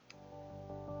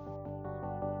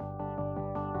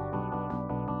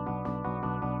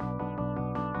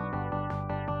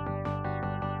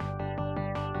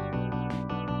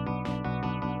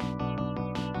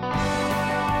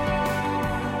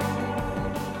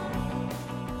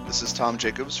This is Tom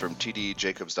Jacobs from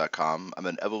tdjacobs.com. I'm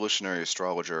an evolutionary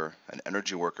astrologer, an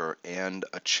energy worker, and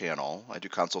a channel. I do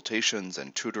consultations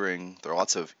and tutoring. There are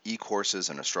lots of e-courses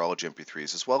and astrology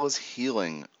MP3s, as well as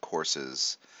healing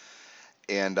courses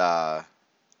and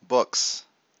books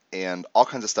and all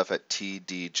kinds of stuff at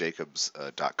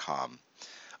tdjacobs.com.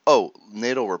 Oh,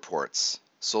 natal reports,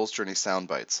 Soul's Journey sound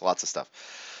bites, lots of stuff.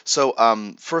 So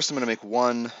first I'm going to make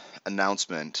one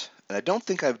announcement, and I don't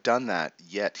think I've done that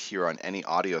yet here on any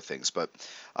audio things, but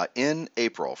in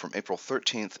April, from April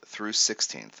 13th through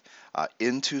 16th,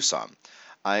 in Tucson,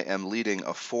 I am leading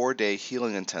a 4-day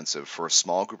healing intensive for a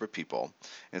small group of people.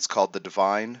 It's called the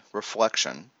Divine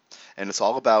Reflection, and it's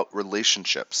all about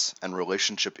relationships and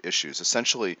relationship issues.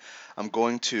 Essentially, I'm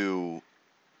going to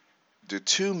do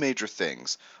two major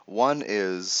things. One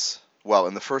is, well,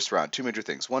 in the first round, two major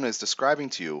things. One is describing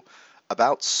to you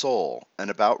about soul and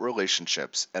about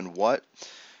relationships and what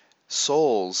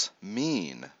souls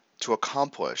mean to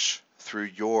accomplish through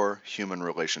your human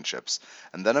relationships.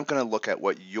 And then I'm going to look at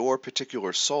what your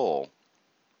particular soul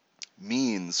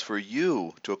means for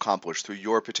you to accomplish through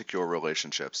your particular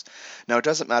relationships. Now, it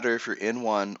doesn't matter if you're in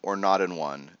one or not in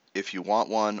one, if you want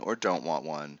one or don't want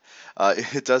one.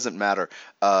 It doesn't matter.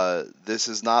 This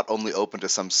is not only open to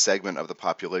some segment of the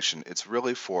population, it's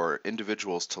really for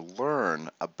individuals to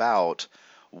learn about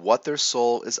what their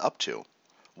soul is up to,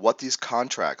 what these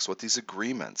contracts, what these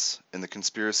agreements in the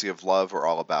conspiracy of love are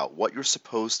all about, what you're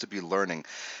supposed to be learning,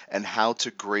 and how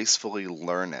to gracefully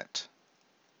learn it.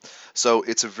 So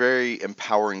it's a very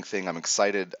empowering thing. I'm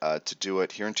excited to do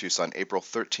it here in Tucson, April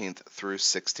 13th through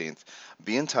 16th.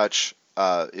 Be in touch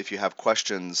if you have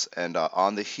questions, and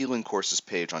on the healing courses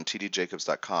page on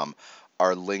tdjacobs.com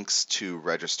are links to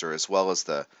register, as well as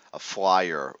a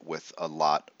flyer with a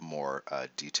lot more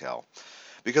detail.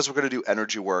 Because we're going to do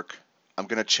energy work, I'm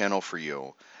going to channel for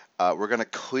you. We're going to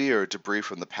clear debris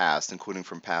from the past, including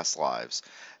from past lives,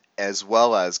 as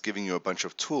well as giving you a bunch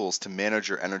of tools to manage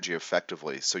your energy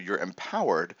effectively so you're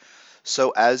empowered.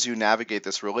 So as you navigate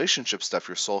this relationship stuff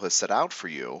your soul has set out for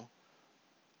you,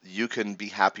 you can be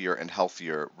happier and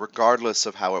healthier regardless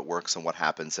of how it works and what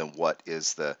happens and what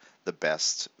is the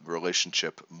best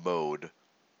relationship mode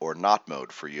or not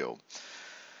mode for you.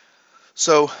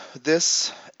 So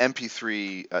this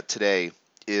MP3 today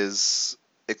is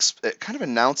kind of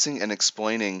announcing and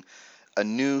explaining a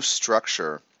new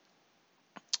structure,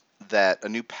 a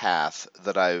new path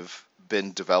that I've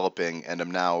been developing and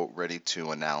am now ready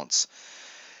to announce.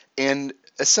 And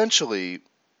essentially,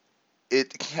 it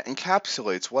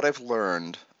encapsulates what I've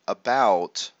learned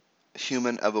about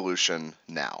human evolution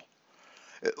now.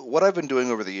 What I've been doing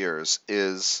over the years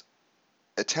is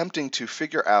attempting to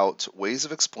figure out ways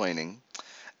of explaining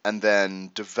and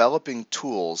then developing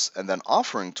tools and then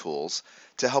offering tools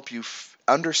to help you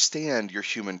understand your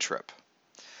human trip,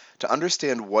 to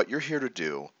understand what you're here to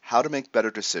do, how to make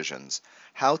better decisions,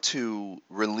 how to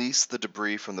release the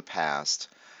debris from the past,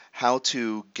 how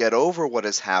to get over what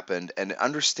has happened, and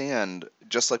understand,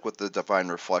 just like with the Divine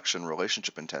Reflection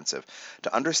Relationship Intensive,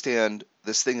 to understand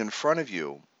this thing in front of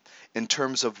you in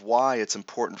terms of why it's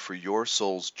important for your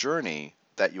soul's journey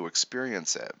that you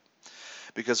experience it.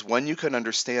 Because when you can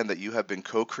understand that you have been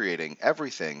co-creating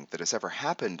everything that has ever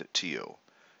happened to you,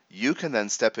 you can then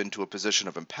step into a position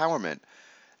of empowerment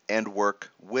and work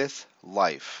with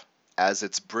life as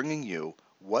it's bringing you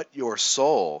what your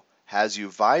soul has you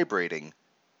vibrating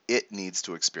it needs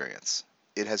to experience.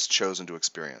 It has chosen to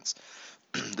experience.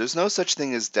 There's no such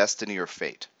thing as destiny or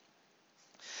fate.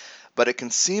 But it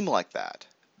can seem like that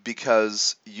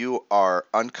because you are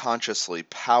unconsciously,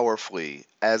 powerfully,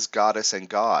 as goddess and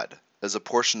God, as a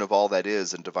portion of all that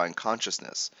is in divine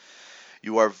consciousness.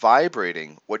 You are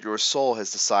vibrating what your soul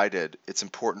has decided it's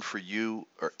important for you,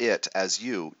 or it as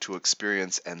you, to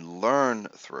experience and learn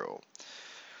through.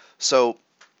 So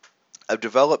I've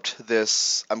developed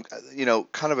this,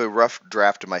 kind of a rough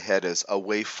draft in my head as a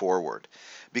way forward.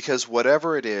 Because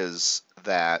whatever it is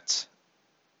that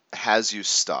has you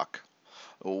stuck,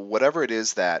 whatever it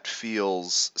is that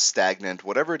feels stagnant,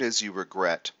 whatever it is you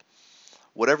regret,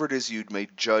 whatever it is you may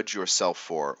judge yourself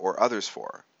for or others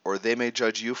for, or they may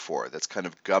judge you for, that's kind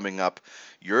of gumming up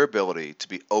your ability to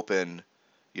be open,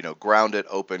 grounded,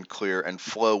 open, clear, and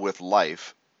flow with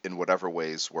life in whatever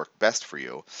ways work best for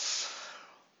you.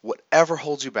 Whatever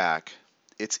holds you back,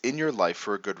 it's in your life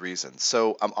for a good reason.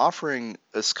 So I'm offering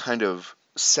this kind of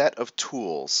set of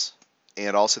tools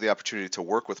and also the opportunity to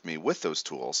work with me with those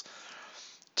tools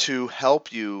to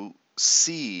help you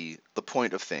see the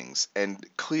point of things and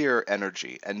clear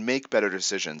energy and make better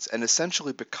decisions and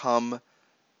essentially become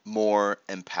more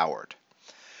empowered,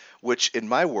 which in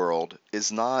my world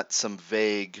is not some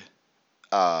vague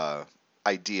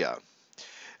idea.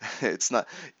 It's not,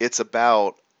 it's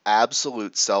about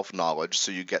absolute self-knowledge,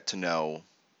 so you get to know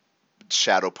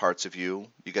shadow parts of you,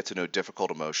 you get to know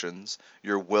difficult emotions,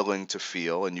 you're willing to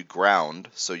feel, and you ground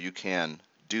so you can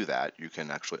do that. You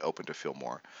can actually open to feel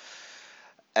more.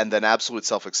 And then absolute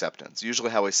self-acceptance. Usually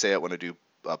how I say it when I do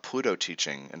Pluto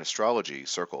teaching in astrology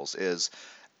circles is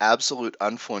absolute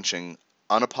unflinching,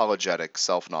 unapologetic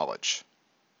self-knowledge,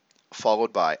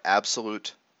 followed by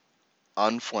absolute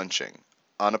unflinching,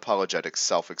 unapologetic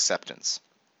self-acceptance.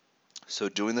 So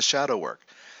doing the shadow work,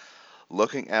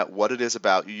 looking at what it is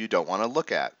about you you don't want to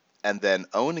look at, and then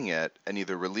owning it and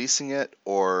either releasing it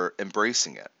or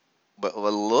embracing it. But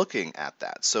looking at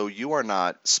that, so you are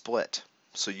not split.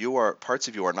 So you are, parts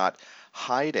of you are not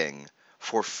hiding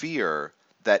for fear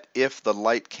that if the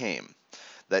light came,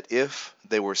 that if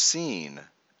they were seen,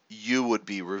 you would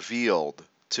be revealed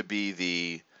to be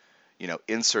the,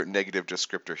 insert negative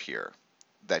descriptor here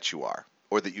that you are,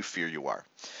 or that you fear you are.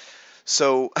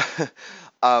 So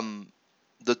um,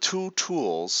 the two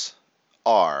tools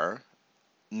are,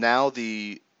 now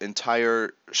the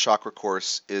entire chakra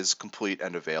course is complete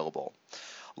and available.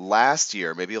 Last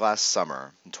year, maybe last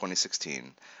summer in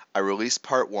 2016, I released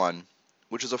part one,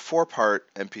 which is a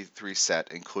 4-part MP3 set,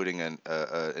 including an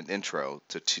intro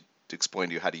to explain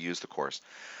to you how to use the course,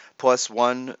 plus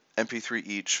one MP3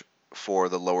 each for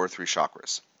the lower 3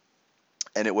 chakras.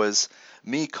 And it was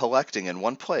me collecting in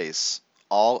one place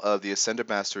all of the Ascended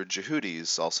Master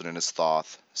Jehudi's, also known as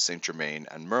Thoth, Saint Germain,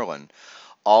 and Merlin,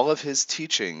 all of his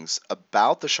teachings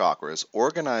about the chakras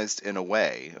organized in a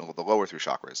way, well, the lower 3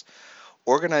 chakras,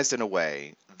 organized in a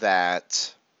way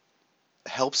that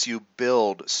helps you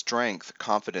build strength,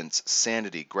 confidence,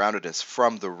 sanity, groundedness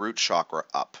from the root chakra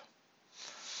up.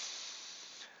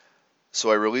 So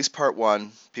I released part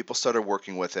one, people started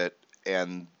working with it,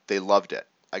 and they loved it.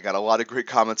 I got a lot of great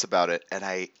comments about it,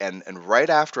 and right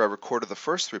after I recorded the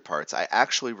first 3 parts, I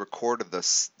actually recorded the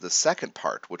second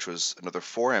part, which was another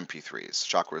 4 MP3s,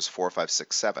 chakras 4, 5,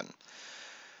 6, 7.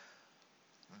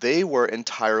 They were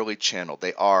entirely channeled.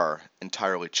 They are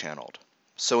entirely channeled.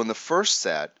 So in the first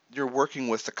set, you're working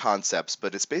with the concepts,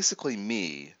 but it's basically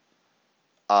me,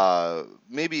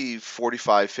 maybe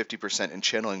 45, 50% in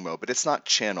channeling mode, but it's not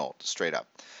channeled straight up.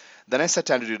 Then I sat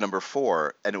down to do number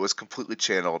 4, and it was completely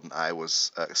channeled, and I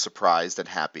was surprised and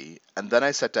happy. And then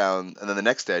I sat down, and then the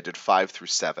next day I did 5 through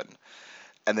 7,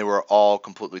 and they were all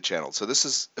completely channeled. So this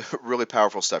is really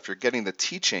powerful stuff. You're getting the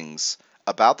teachings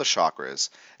about the chakras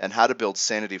and how to build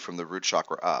sanity from the root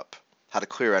chakra up, how to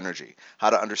clear energy, how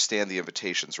to understand the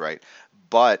invitations, right?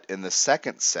 But in the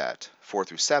second set, 4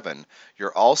 through 7,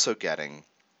 you're also getting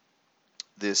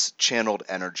this channeled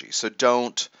energy. So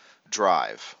don't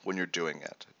drive when you're doing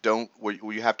it. Don't where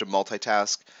you have to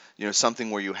multitask,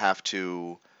 something where you have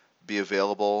to be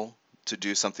available to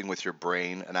do something with your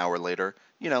brain an hour later.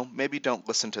 Maybe don't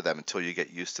listen to them until you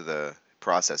get used to the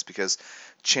process, because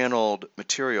channeled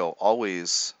material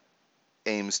always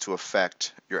aims to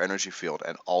affect your energy field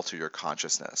and alter your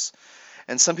consciousness.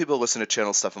 And some people listen to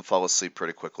channel stuff and fall asleep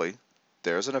pretty quickly.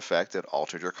 There's an effect that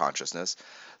altered your consciousness.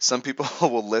 Some people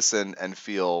will listen and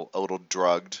feel a little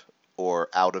drugged or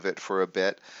out of it for a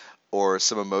bit, or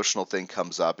some emotional thing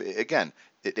comes up. Again,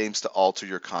 it aims to alter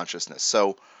your consciousness.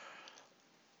 So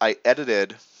I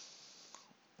edited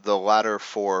the latter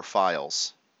 4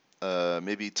 files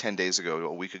maybe 10 days ago,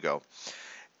 a week ago.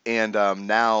 And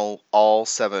now all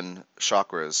 7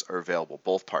 chakras are available,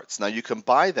 both parts. Now you can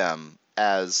buy them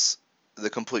as the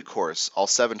complete course, all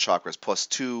 7 chakras plus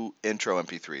 2 intro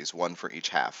MP3s, one for each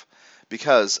half,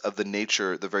 because of the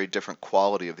nature, the very different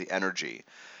quality of the energy.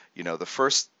 The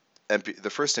first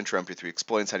intro MP3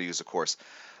 explains how to use the course.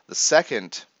 The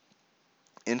second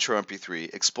intro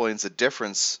MP3 explains the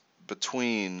difference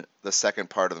between the second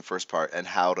part and the first part, and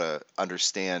how to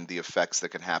understand the effects that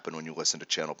can happen when you listen to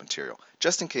channeled material,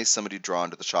 just in case somebody drawn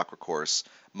to the chakra course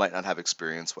might not have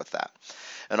experience with that.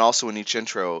 And also in each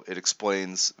intro, it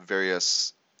explains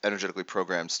various energetically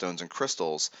programmed stones and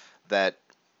crystals that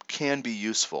can be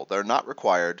useful. They're not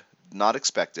required, not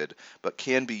expected, but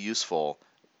can be useful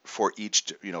for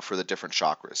each, for the different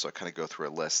chakras. So I kind of go through a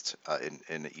list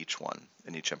in each one,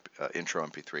 in each intro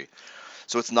MP3.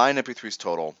 So it's 9 MP3s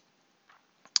total.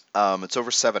 It's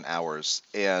over 7 hours,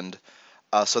 and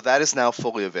so that is now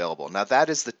fully available. Now that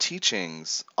is the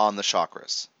teachings on the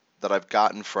chakras that I've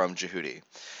gotten from Jehudi,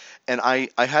 and I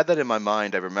had that in my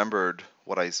mind. I remembered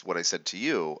what I said to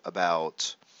you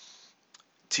about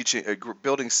teaching,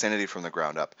 building sanity from the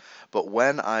ground up. But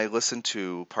when I listened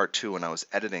to part 2 when I was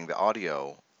editing the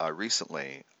audio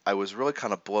recently, I was really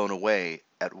kind of blown away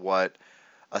at what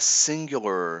a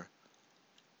singular,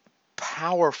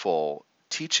 powerful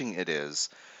teaching it is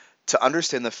To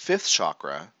understand the fifth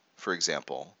chakra, for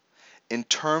example, in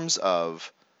terms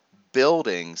of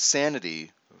building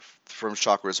sanity from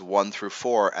chakras 1 through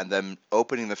 4 and then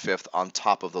opening the fifth on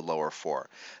top of the lower four.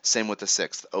 Same with the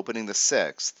sixth, opening the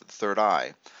sixth, the third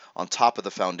eye, on top of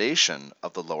the foundation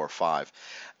of the lower five.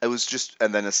 It was just,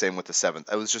 and then the same with the seventh.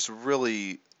 I was just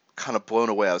really kind of blown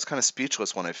away. I was kind of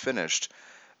speechless when I finished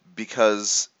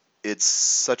because it's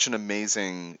such an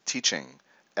amazing teaching,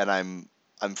 and I'm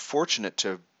fortunate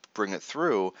to bring it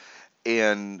through,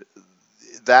 and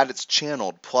that it's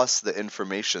channeled plus the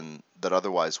information that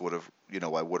otherwise would have,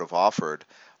 I would have offered.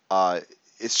 Uh,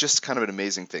 it's just kind of an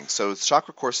amazing thing. So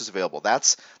chakra course is available.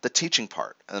 That's the teaching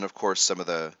part, and then of course some of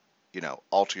the,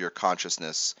 alter your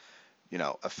consciousness,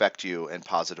 affect you in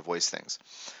positive ways things.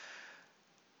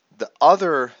 The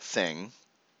other thing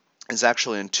is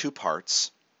actually in two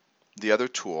parts. The other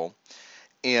tool,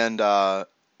 and there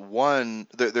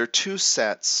are two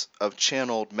sets of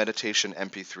channeled meditation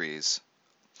MP3s.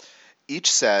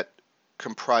 Each set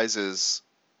comprises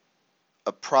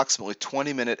approximately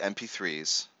 20-minute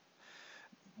MP3s.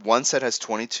 One set has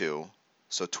 22,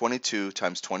 so 22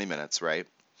 times 20 minutes, right?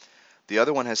 The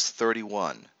other one has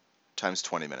 31 times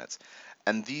 20 minutes.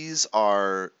 And these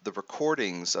are the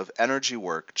recordings of energy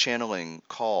work channeling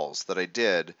calls that I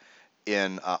did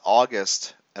in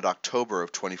August and October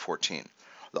of 2014.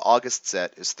 The August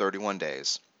set is 31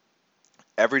 days.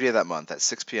 Every day that month at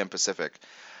 6 p.m. Pacific,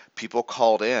 people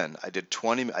called in. I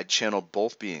channeled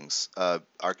both beings.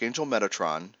 Archangel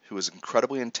Metatron, who is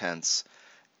incredibly intense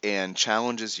and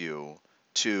challenges you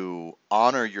to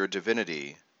honor your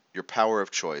divinity, your power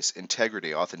of choice,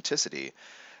 integrity, authenticity,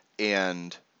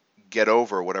 and get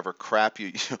over whatever crap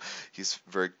he's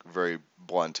very, very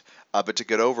blunt, but to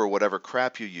get over whatever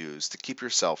crap you use to keep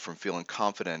yourself from feeling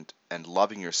confident and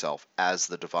loving yourself as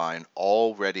the divine,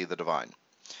 already the divine.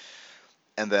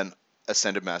 And then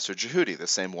Ascended Master Jehudi, the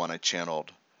same one I channeled,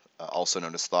 also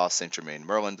known as Thoth Saint Germain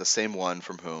Merlin, the same one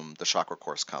from whom the chakra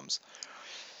course comes.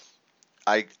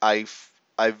 I've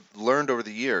learned over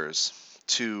the years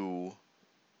to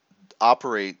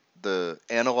operate the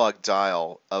analog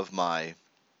dial of my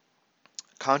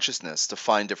consciousness to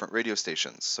find different radio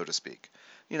stations, so to speak.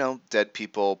 Dead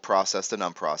people, processed and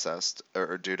unprocessed,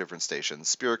 are two different stations.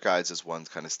 Spirit guides is one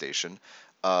kind of station.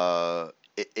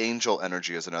 Angel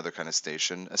energy is another kind of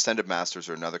station. Ascended masters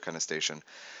are another kind of station.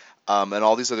 And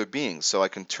all these other beings, so I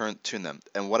can tune them.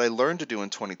 And what I learned to do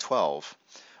in 2012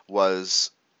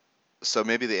 was, so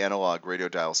maybe the analog radio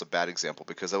dial is a bad example,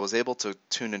 because I was able to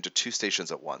tune into two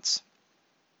stations at once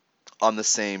on the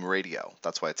same radio.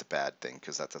 That's why it's a bad thing,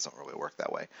 because that doesn't really work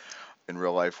that way in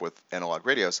real life with analog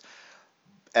radios.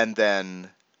 And then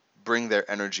bring their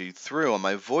energy through, and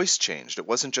my voice changed. It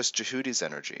wasn't just Jehudi's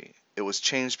energy. It was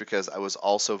changed because I was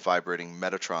also vibrating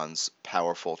Metatron's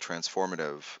powerful,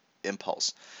 transformative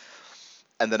impulse.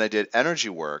 And then I did energy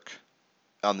work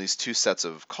on these two sets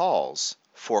of calls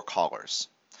for callers.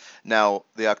 Now,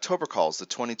 the October calls, the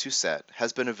 22 set,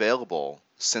 has been available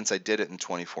since I did it in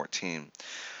 2014.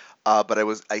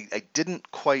 But I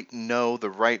didn't quite know the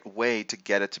right way to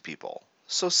get it to people.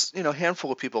 So, a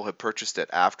handful of people have purchased it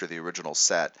after the original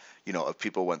set, of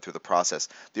people went through the process.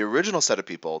 The original set of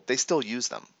people, they still use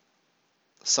them.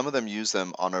 Some of them use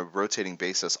them on a rotating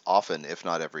basis often, if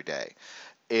not every day,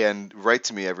 and write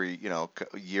to me every,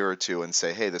 year or two and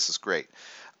say, hey, this is great.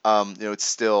 It's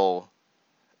still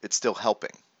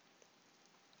helping.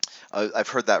 I've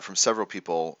heard that from several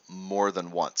people more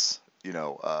than once.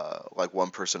 Like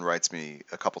one person writes me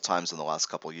a couple times in the last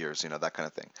couple years, that kind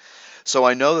of thing. So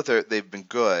I know that they've been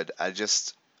good. I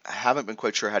just haven't been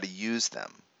quite sure how to use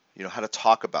them, how to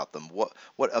talk about them.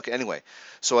 Okay, anyway.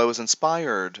 So I was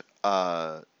inspired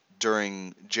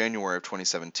during January of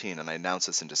 2017, and I announced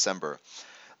this in December,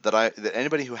 that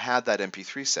anybody who had that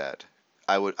MP3 set,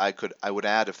 I would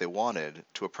add if they wanted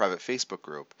to a private Facebook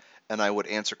group, and I would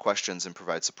answer questions and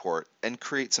provide support and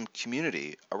create some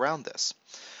community around this.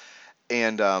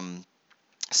 And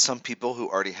some people who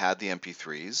already had the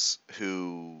MP3s,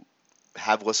 who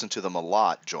have listened to them a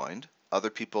lot, joined. Other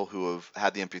people who have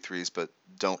had the MP3s but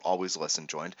don't always listen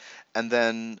joined. And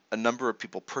then a number of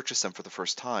people purchased them for the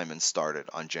first time and started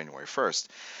on January 1st.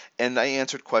 And I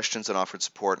answered questions and offered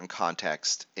support and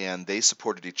context, and they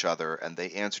supported each other and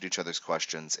they answered each other's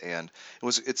questions. And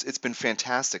it's been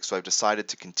fantastic, so I've decided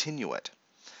to continue it.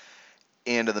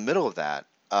 And in the middle of that,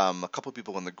 a couple of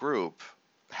people in the group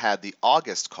had the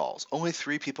August calls. Only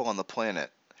 3 people on the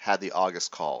planet had the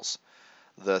August calls.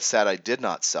 The set I did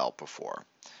not sell before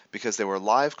because they were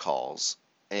live calls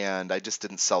and I just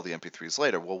didn't sell the MP3s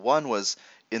later. Well, one was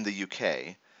in the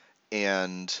UK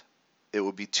and it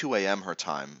would be 2 a.m. her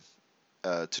time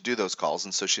to do those calls,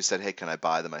 and so she said, "Hey, can I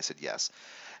buy them?" I said, "Yes."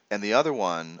 And the other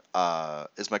one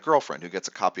is my girlfriend, who gets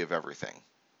a copy of everything.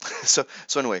 So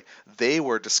anyway, they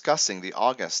were discussing the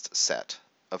August set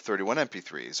of 31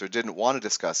 MP3s, or didn't want to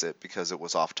discuss it because it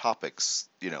was off topics,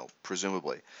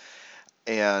 presumably.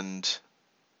 And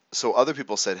so other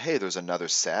people said, "Hey, there's another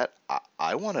set.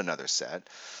 I want another set."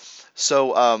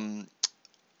 So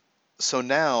so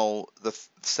now the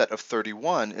set of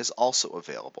 31 is also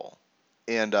available,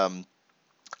 and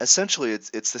essentially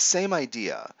it's the same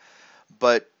idea,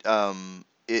 but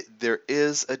there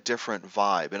is a different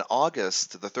vibe. In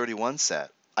August, the 31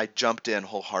 set, I jumped in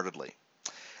wholeheartedly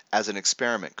as an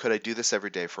experiment. Could I do this every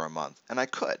day for a month? And I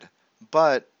could.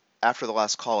 But after the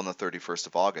last call on the 31st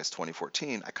of August,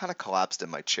 2014, I kind of collapsed in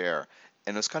my chair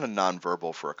and was kind of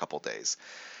nonverbal for a couple days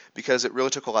because it really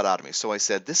took a lot out of me. So I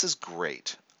said, this is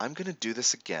great. I'm going to do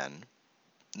this again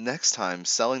next time,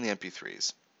 selling the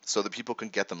MP3s so that people can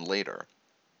get them later.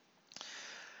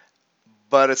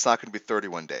 But it's not going to be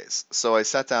 31 days. So I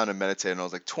sat down and meditated, and I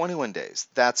was like, 21 days,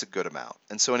 that's a good amount.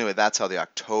 And so anyway, that's how the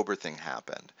October thing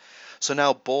happened. So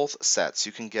now both sets,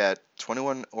 you can get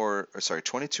 22 or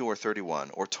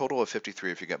 31, or total of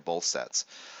 53 if you get both sets.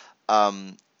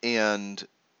 And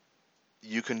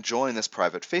you can join this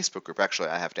private Facebook group. Actually,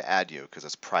 I have to add you because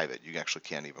it's private. You actually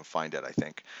can't even find it, I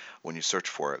think, when you search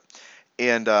for it.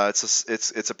 And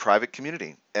it's a private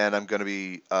community, and I'm going to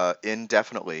be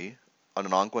indefinitely on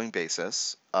an ongoing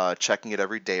basis, checking it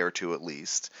every day or two at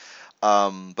least.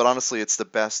 But honestly, it's the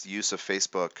best use of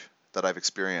Facebook that I've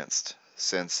experienced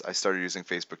since I started using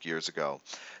Facebook years ago,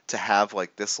 to have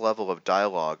like this level of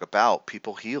dialogue about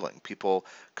people healing, people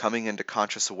coming into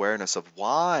conscious awareness of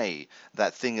why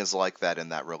that thing is like that in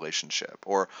that relationship,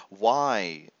 or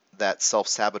why that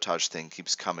self-sabotage thing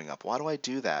keeps coming up. Why do I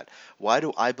do that? Why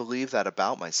do I believe that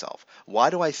about myself? Why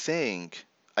do I think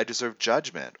I deserve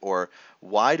judgment? Or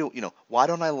why don't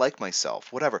I like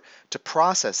myself? Whatever. To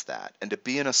process that and to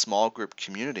be in a small group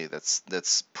community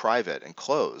that's private and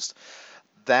closed,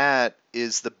 that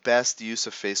is the best use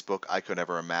of Facebook I could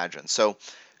ever imagine. So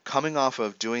coming off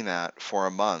of doing that for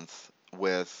a month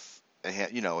with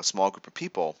a small group of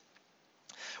people,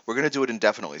 we're going to do it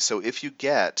indefinitely. So if you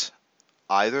get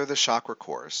either the chakra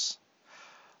course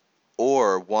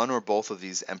or one or both of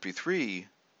these MP3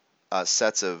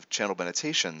 sets of channel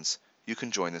meditations, you can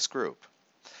join this group.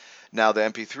 Now the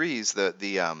MP3s,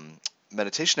 the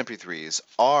meditation MP3s,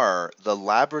 are the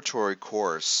laboratory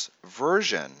course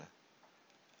version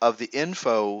of the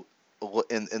info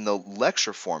in the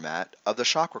lecture format of the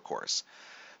chakra course.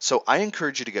 So I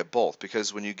encourage you to get both,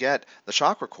 because when you get the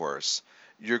chakra course,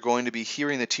 you're going to be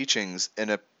hearing the teachings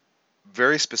in a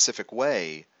very specific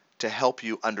way to help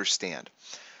you understand,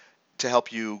 to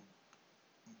help you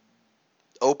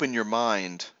open your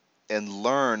mind and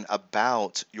learn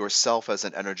about yourself as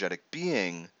an energetic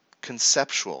being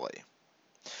conceptually.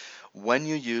 When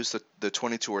you use the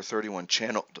 22 or 31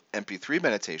 channeled MP3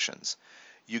 meditations,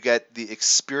 you get the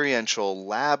experiential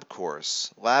lab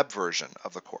version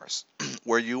of the course,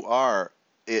 where you are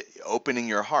opening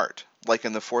your heart. Like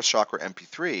in the fourth chakra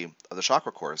MP3 of the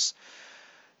chakra course,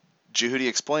 Jehudi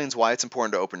explains why it's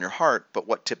important to open your heart, but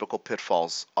what typical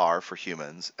pitfalls are for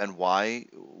humans and why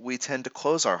we tend to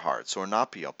close our hearts or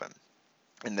not be open.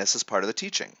 And this is part of the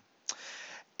teaching.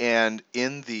 And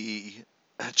in the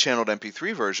channeled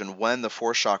MP3 version, when the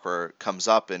fourth chakra comes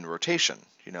up in rotation,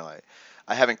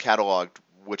 I haven't cataloged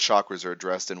which chakras are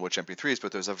addressed in which MP3s,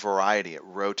 but there's a variety. It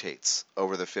rotates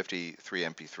over the 53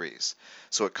 MP3s.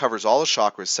 So it covers all the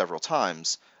chakras several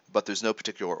times, but there's no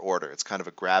particular order. It's kind of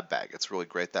a grab bag. It's really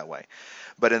great that way.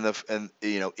 But in an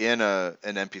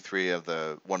MP3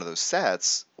 of one of those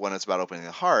sets, when it's about opening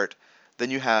the heart,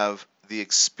 then you have the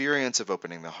experience of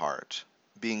opening the heart,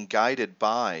 being guided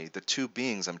by the two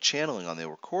beings I'm channeling on the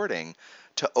recording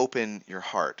to open your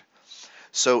heart.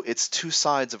 So it's two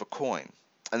sides of a coin.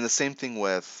 And the same thing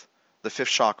with the fifth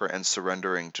chakra and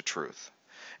surrendering to truth.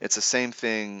 It's the same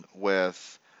thing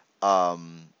with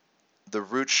the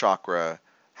root chakra.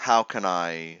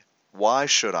 Why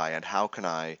should I, and how can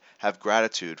I have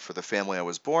gratitude for the family I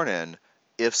was born in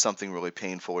if something really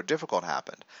painful or difficult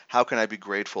happened? How can I be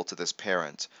grateful to this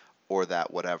parent or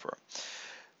that whatever?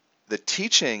 The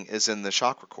teaching is in the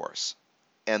chakra course,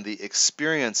 and the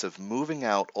experience of moving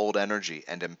out old energy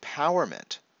and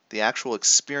empowerment, the actual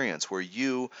experience where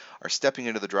you are stepping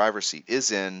into the driver's seat,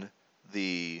 is in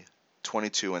the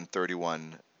 22 and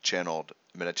 31 channeled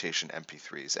meditation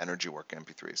MP3s, energy work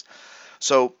MP3s.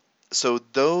 So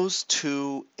those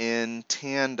two in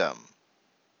tandem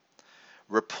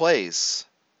replace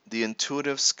the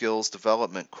intuitive skills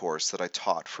development course that I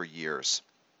taught for years.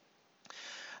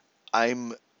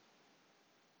 I'm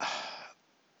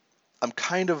I'm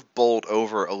kind of bowled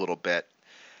over a little bit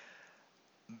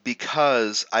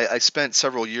because I spent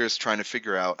several years trying to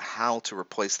figure out how to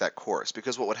replace that course.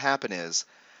 Because what would happen is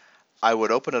I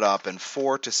would open it up and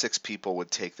 4 to 6 people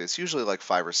would take this, usually like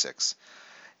 5 or 6.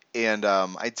 And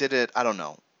I did it, I don't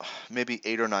know, maybe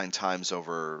 8 or 9 times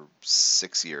over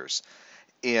 6 years.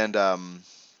 And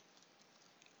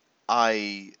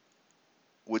I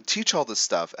would teach all this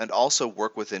stuff and also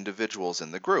work with individuals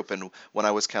in the group. And when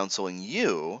I was counseling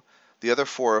you, the other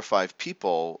 4 or 5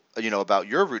 people, about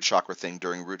your root chakra thing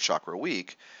during root chakra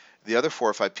week, the other 4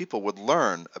 or 5 people would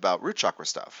learn about root chakra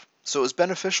stuff. So it was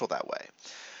beneficial that way.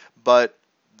 But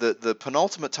the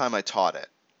penultimate time I taught it,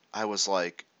 I was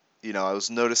like, I was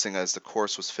noticing as the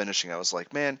course was finishing, I was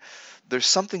like, man, there's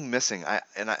something missing.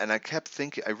 And I kept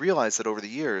thinking, I realized that over the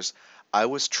years, I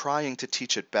was trying to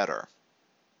teach it better.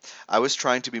 I was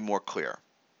trying to be more clear,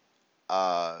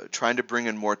 trying to bring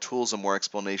in more tools and more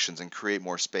explanations and create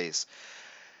more space.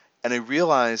 And I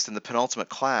realized in the penultimate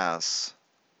class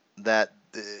that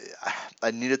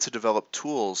I needed to develop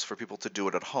tools for people to do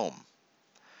it at home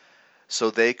so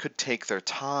they could take their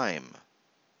time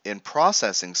in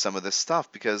processing some of this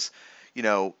stuff. Because,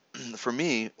 for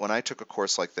me, when I took a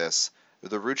course like this,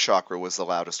 the root chakra was the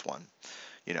loudest one.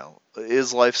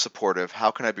 Is life supportive? How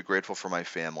can I be grateful for my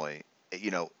family?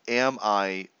 Am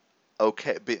I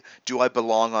okay? Do I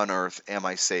belong on earth? Am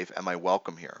I safe? Am I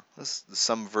welcome here? This is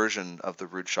some version of the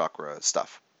root chakra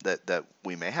stuff that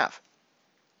we may have.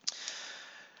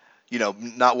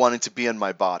 Not wanting to be in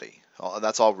my body.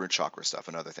 That's all root chakra stuff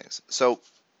and other things. So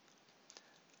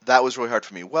that was really hard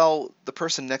for me. Well, the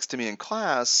person next to me in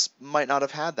class might not have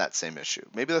had that same issue.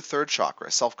 Maybe the third chakra,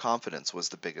 self-confidence, was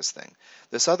the biggest thing.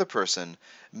 This other person,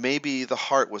 maybe the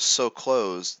heart was so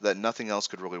closed that nothing else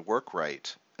could really work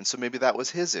right. And so maybe that was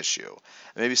his issue.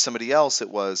 And maybe somebody else, it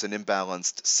was an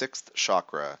imbalanced sixth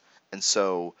chakra. And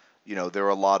so, there were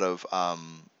a lot of,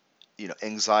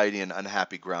 anxiety and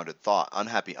unhappy,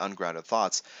 ungrounded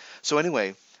thoughts. So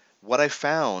anyway, what I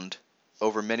found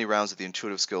over many rounds of the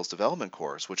Intuitive Skills Development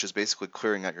course, which is basically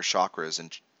clearing out your chakras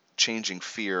and changing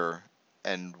fear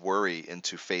and worry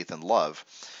into faith and love,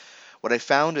 what I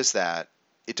found is that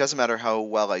it doesn't matter how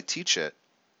well I teach it,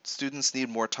 students need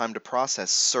more time to process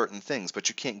certain things, but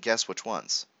you can't guess which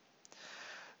ones.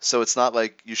 So it's not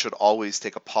like you should always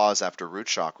take a pause after root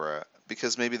chakra,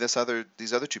 because maybe these other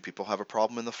 2 people have a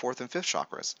problem in the fourth and fifth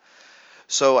chakras.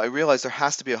 So I realized there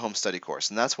has to be a home study course,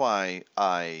 and that's why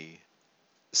I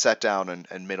sat down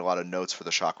and made a lot of notes for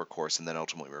the chakra course and then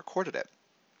ultimately recorded it.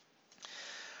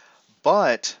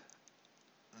 But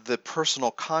the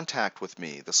personal contact with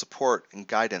me, the support and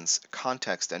guidance,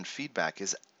 context and feedback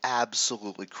is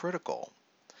absolutely critical.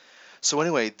 So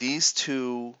anyway, these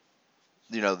two,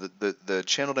 the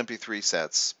channeled MP3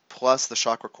 sets plus the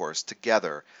chakra course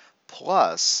together,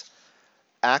 plus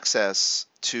access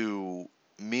to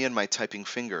me and my typing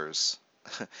fingers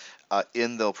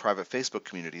in the private Facebook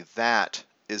community, that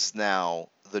is now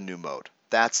the new mode.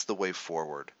 That's the way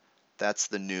forward. That's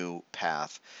the new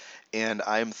path. And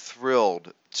I'm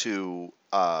thrilled to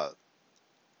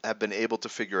have been able to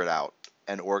figure it out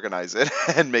and organize it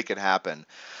and make it happen.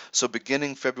 So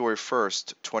beginning February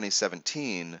 1st,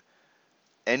 2017,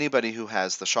 anybody who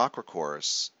has the chakra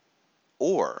course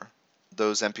or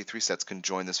those MP3 sets can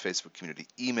join this Facebook community.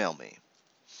 Email me.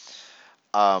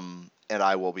 And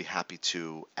I will be happy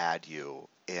to add you,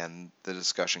 and the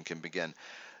discussion can begin.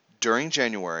 During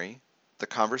January, the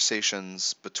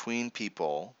conversations between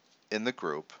people in the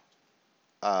group,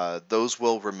 those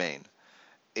will remain.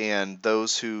 And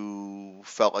those who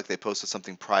felt like they posted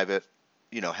something private,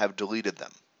 have deleted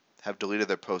them, have deleted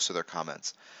their posts or their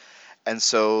comments. And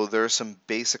so there are some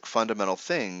basic fundamental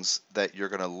things that you're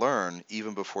going to learn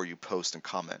even before you post and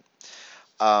comment.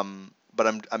 But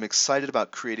I'm excited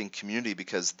about creating community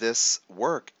because this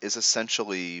work is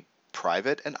essentially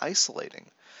private and isolating.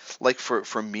 Like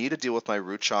for me to deal with my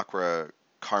root chakra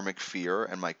karmic fear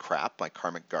and my crap, my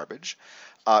karmic garbage,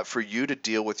 for you to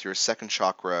deal with your second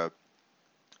chakra,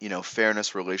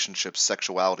 fairness, relationships,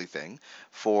 sexuality thing,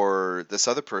 for this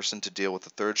other person to deal with the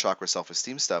third chakra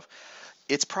self-esteem stuff,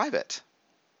 it's private.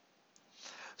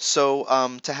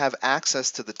 So to have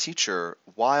access to the teacher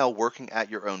while working at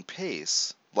your own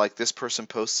pace, like this person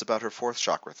posts about her fourth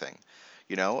chakra thing,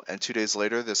 and 2 days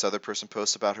later, this other person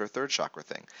posts about her third chakra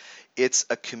thing. It's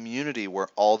a community where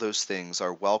all those things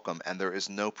are welcome and there is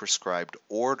no prescribed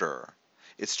order.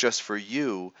 It's just for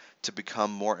you to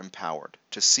become more empowered,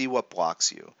 to see what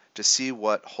blocks you, to see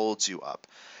what holds you up.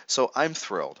 So I'm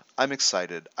thrilled. I'm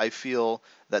excited. I feel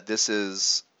that this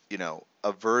is,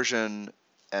 a version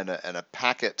and a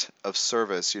packet of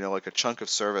service, like a chunk of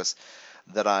service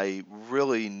that I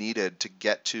really needed to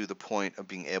get to the point of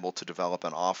being able to develop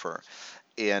an offer.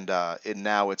 And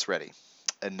now it's ready,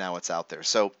 and now it's out there.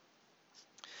 So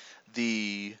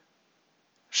the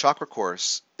chakra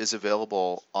course is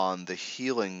available on the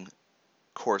healing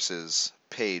courses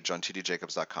page on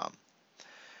tdjacobs.com.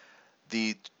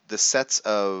 The the sets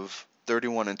of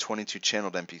 31 and 22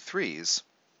 channeled MP3s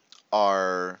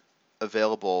are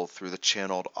available through the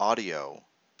channeled audio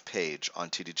page on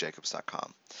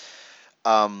tdjacobs.com.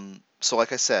 So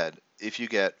like I said, if you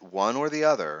get one or the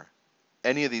other,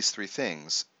 any of these three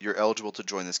things, you're eligible to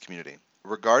join this community.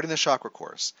 Regarding the chakra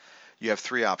course, you have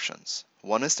three options.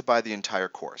 One is to buy the entire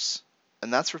course,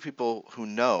 and that's for people who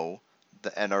know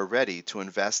and are ready to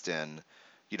invest in,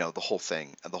 the whole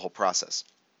thing and the whole process.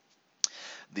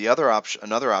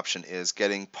 Another option is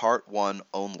getting part 1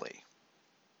 only,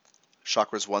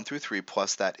 chakras 1 through 3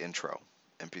 plus that intro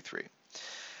MP3.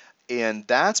 And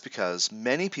that's because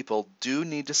many people do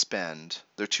need to spend,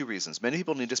 there are two reasons. Many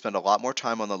people need to spend a lot more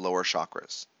time on the lower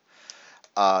chakras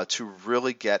to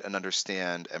really get and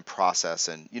understand and process.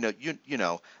 And you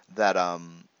know that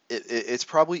it's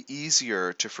probably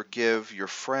easier to forgive your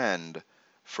friend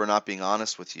for not being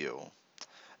honest with you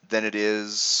than it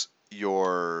is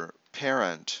your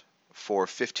parent for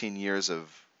 15 years of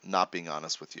not being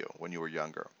honest with you when you were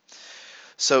younger.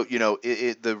 So,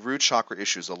 the root chakra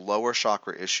issues, the lower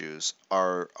chakra issues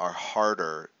are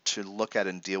harder to look at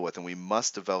and deal with, and we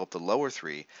must develop the lower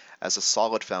three as a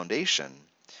solid foundation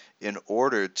in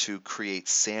order to create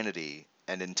sanity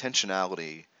and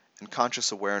intentionality and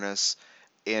conscious awareness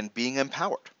and being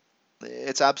empowered.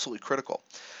 It's absolutely critical.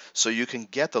 So you can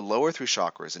get the lower three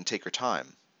chakras and take your time,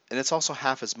 and it's also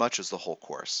half as much as the whole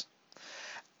course.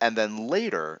 And then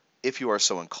later, if you are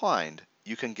so inclined,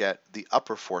 you can get the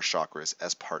upper four chakras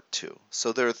as part 2.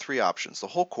 So there are three options: the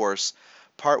whole course,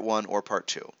 part 1, or part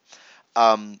 2.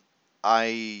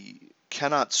 I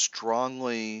cannot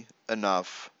strongly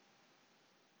enough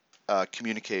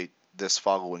communicate this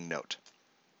following note.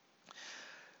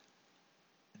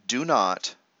 Do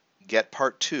not get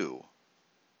part 2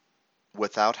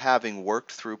 without having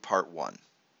worked through part 1.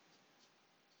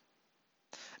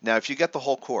 Now, if you get the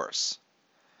whole course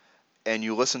and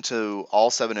you listen to all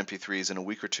 7 MP3s in a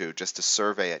week or two just to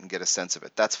survey it and get a sense of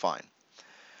it, that's fine.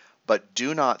 But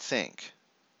do not think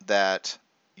that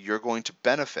you're going to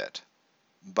benefit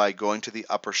by going to the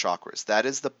upper chakras. That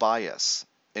is the bias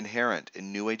inherent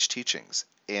in New Age teachings,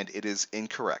 and it is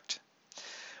incorrect,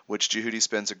 which Jehudi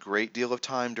spends a great deal of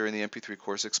time during the MP3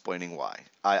 course explaining why.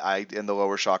 I in the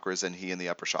lower chakras and he in the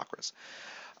upper chakras.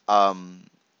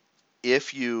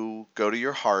 If you go to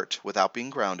your heart without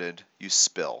being grounded, you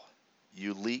spill.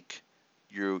 You leak.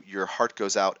 Your heart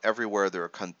goes out everywhere. There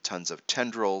are tons of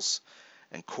tendrils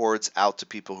and cords out to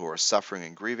people who are suffering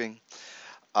and grieving.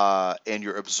 And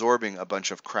you're absorbing a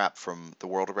bunch of crap from the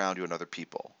world around you and other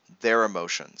people, their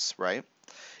emotions, right?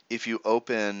 If you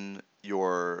open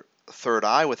your third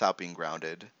eye without being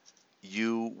grounded,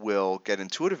 you will get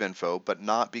intuitive info, but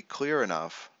not be clear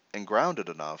enough and grounded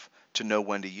enough to know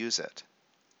when to use it.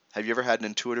 Have you ever had an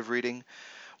intuitive reading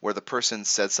where the person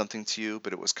said something to you,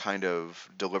 but it was kind of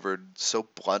delivered so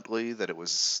bluntly that it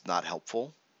was not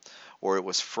helpful, or it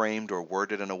was framed or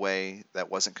worded in a way that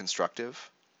wasn't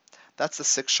constructive? That's the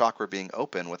sixth chakra being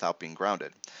open without being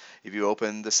grounded. If you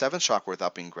open the seventh chakra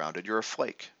without being grounded, you're a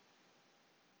flake.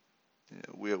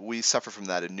 We suffer from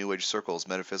that in New Age circles,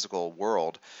 metaphysical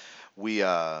world. We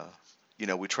try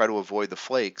to avoid the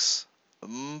flakes,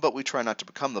 but we try not to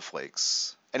become the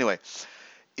flakes. Anyway,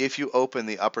 if you open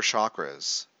the upper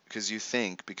chakras, because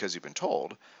you've been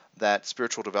told, that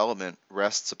spiritual development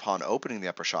rests upon opening the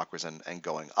upper chakras and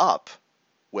going up,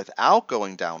 without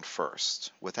going down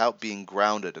first, without being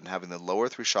grounded and having the lower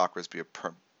three chakras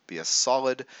be a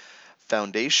solid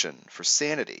foundation for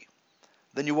sanity,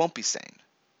 then you won't be sane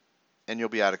and you'll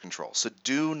be out of control. So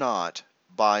do not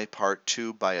buy part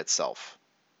 2 by itself.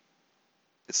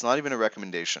 It's not even a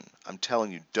recommendation. I'm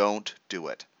telling you, don't do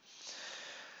it.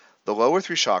 The lower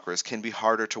three chakras can be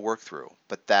harder to work through,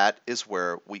 but that is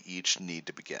where we each need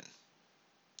to begin.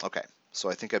 Okay, so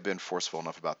I think I've been forceful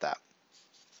enough about that.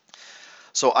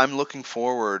 So I'm looking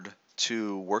forward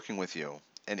to working with you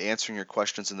and answering your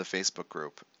questions in the Facebook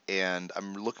group. And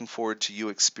I'm looking forward to you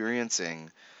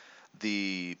experiencing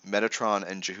the Metatron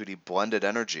and Jehudi blended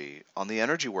energy on the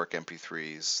Energy Work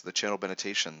MP3s, the channel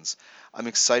meditations. I'm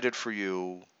excited for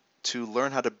you to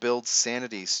learn how to build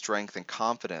sanity, strength, and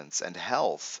confidence and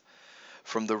health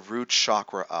from the root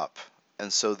chakra up.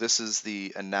 And so this is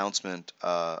the announcement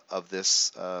of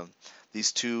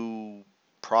these two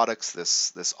products,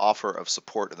 this offer of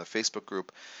support in the Facebook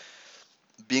group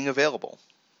being available.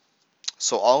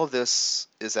 So all of this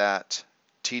is at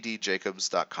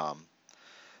tdjacobs.com.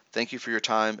 Thank you for your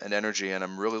time and energy, and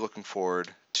I'm really looking forward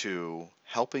to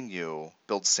helping you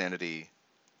build sanity,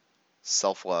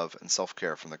 self-love, and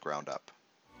self-care from the ground up.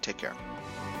 Take care.